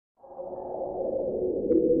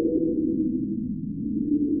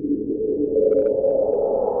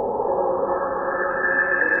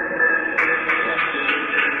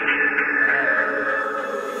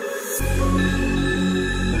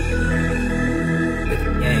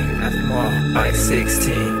mall, Ice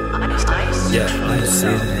 16. Yeah, new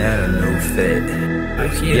season and a new fit.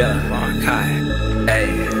 Yeah,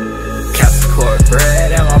 hey. Capsule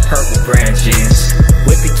cornbread and my purple brand jeans.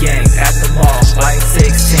 With the gang at the mall, like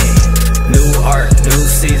 16. New art, new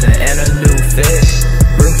season and a new fit.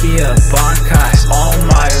 Rukia Bankai on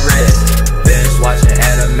my wrist. Binge watching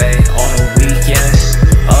anime on the weekend.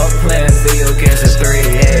 Up playing video games at 3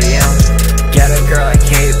 AM. Got a girl like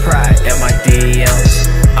K-Pride in my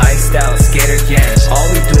DMs. Icedoutskatergang, all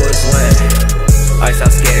we do is win.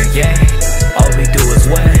 Icedoutskatergang, all we do is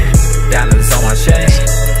win. Diamonds on my chain,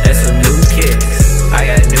 and some new kicks. I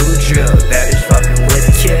got a new drill that is fucking with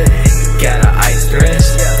a kid. Got an ice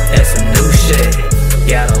wrist, and some new shit.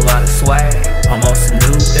 Got a lot of swag, almost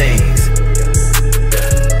new things.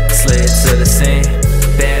 Slid to the scene,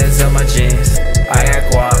 bands on my jeans. I got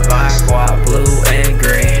guap, blue and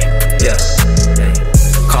green. Yeah.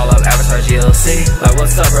 Call up Avatar GLC, like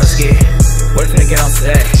what's up, broski? What if you get on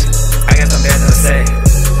today? I got some bands to say.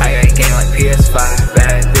 I got a game like PS5,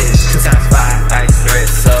 bad bitch, 2x5, ice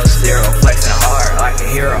wrist, sub-zero, flexing hard like a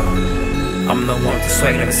hero. I'm the one with the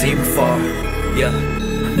swag never seen before. Yeah.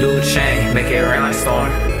 New chain, make it rain like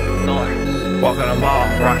storm. Walking the mall,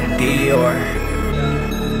 rocking Dior.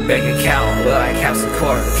 Bank account, look like capsule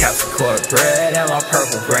cornbread and my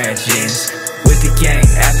purple brand jeans. With the gang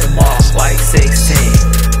at the mall, like 16.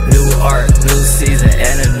 New art,